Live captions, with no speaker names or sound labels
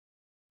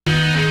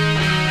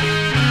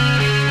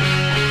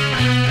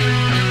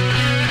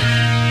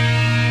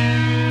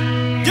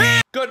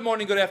Good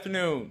morning, good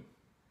afternoon.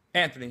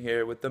 Anthony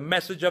here with the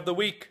message of the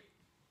week.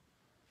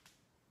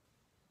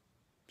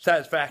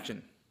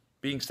 Satisfaction,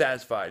 being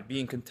satisfied,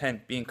 being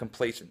content, being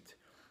complacent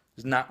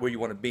is not where you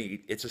want to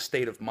be. It's a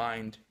state of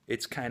mind.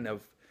 It's kind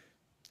of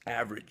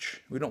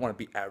average. We don't want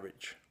to be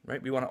average,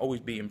 right? We want to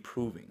always be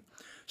improving.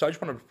 So I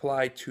just want to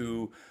reply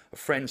to a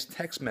friend's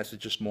text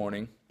message this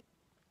morning.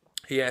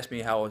 He asked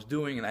me how I was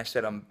doing, and I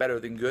said I'm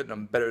better than good and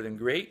I'm better than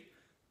great,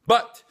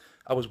 but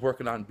I was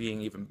working on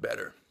being even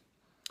better.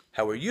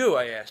 How are you?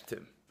 I asked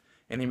him.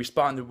 And he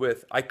responded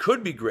with, I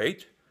could be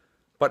great,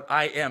 but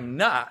I am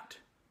not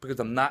because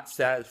I'm not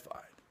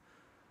satisfied.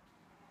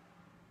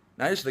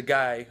 Now, this is a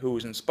guy who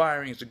is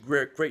inspiring. He's a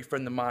great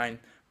friend of mine,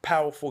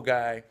 powerful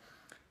guy,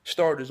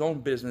 started his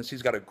own business.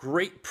 He's got a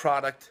great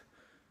product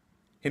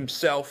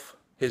himself,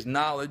 his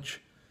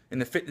knowledge in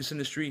the fitness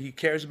industry. He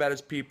cares about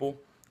his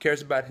people,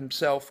 cares about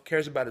himself,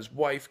 cares about his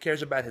wife,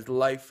 cares about his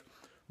life.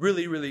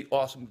 Really, really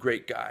awesome,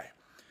 great guy.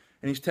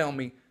 And he's telling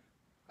me,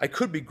 I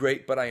could be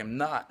great, but I am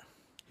not.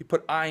 He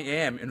put I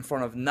am in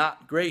front of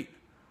not great.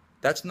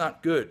 That's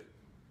not good.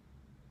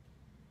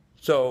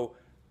 So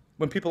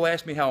when people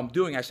ask me how I'm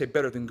doing, I say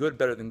better than good,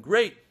 better than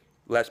great.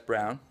 Les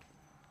Brown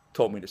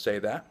told me to say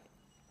that.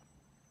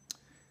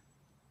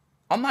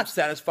 I'm not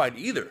satisfied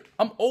either.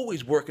 I'm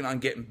always working on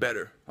getting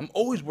better. I'm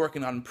always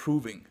working on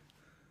improving.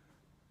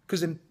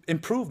 Because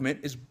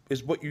improvement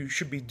is what you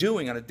should be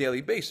doing on a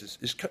daily basis,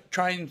 is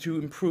trying to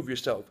improve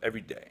yourself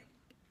every day.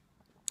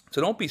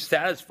 So don't be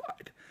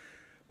satisfied,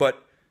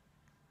 but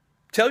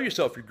tell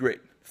yourself you're great.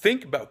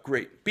 Think about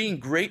great. Being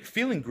great,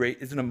 feeling great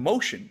is an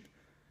emotion.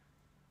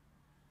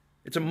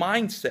 It's a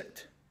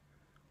mindset.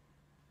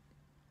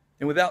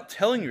 And without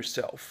telling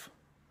yourself,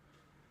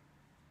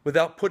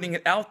 without putting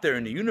it out there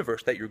in the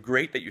universe that you're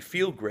great, that you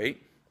feel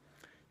great,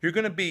 you're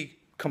going to be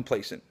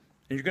complacent.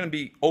 And you're going to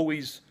be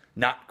always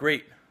not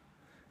great.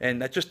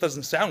 And that just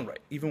doesn't sound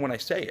right, even when I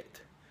say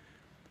it.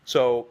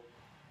 So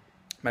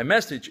my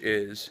message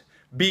is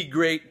be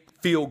great,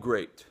 feel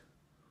great.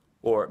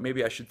 Or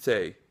maybe I should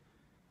say,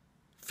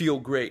 feel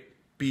great,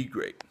 be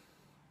great.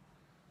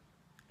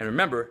 And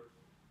remember,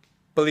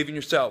 believe in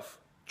yourself,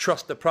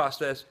 trust the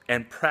process,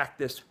 and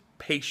practice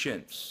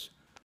patience.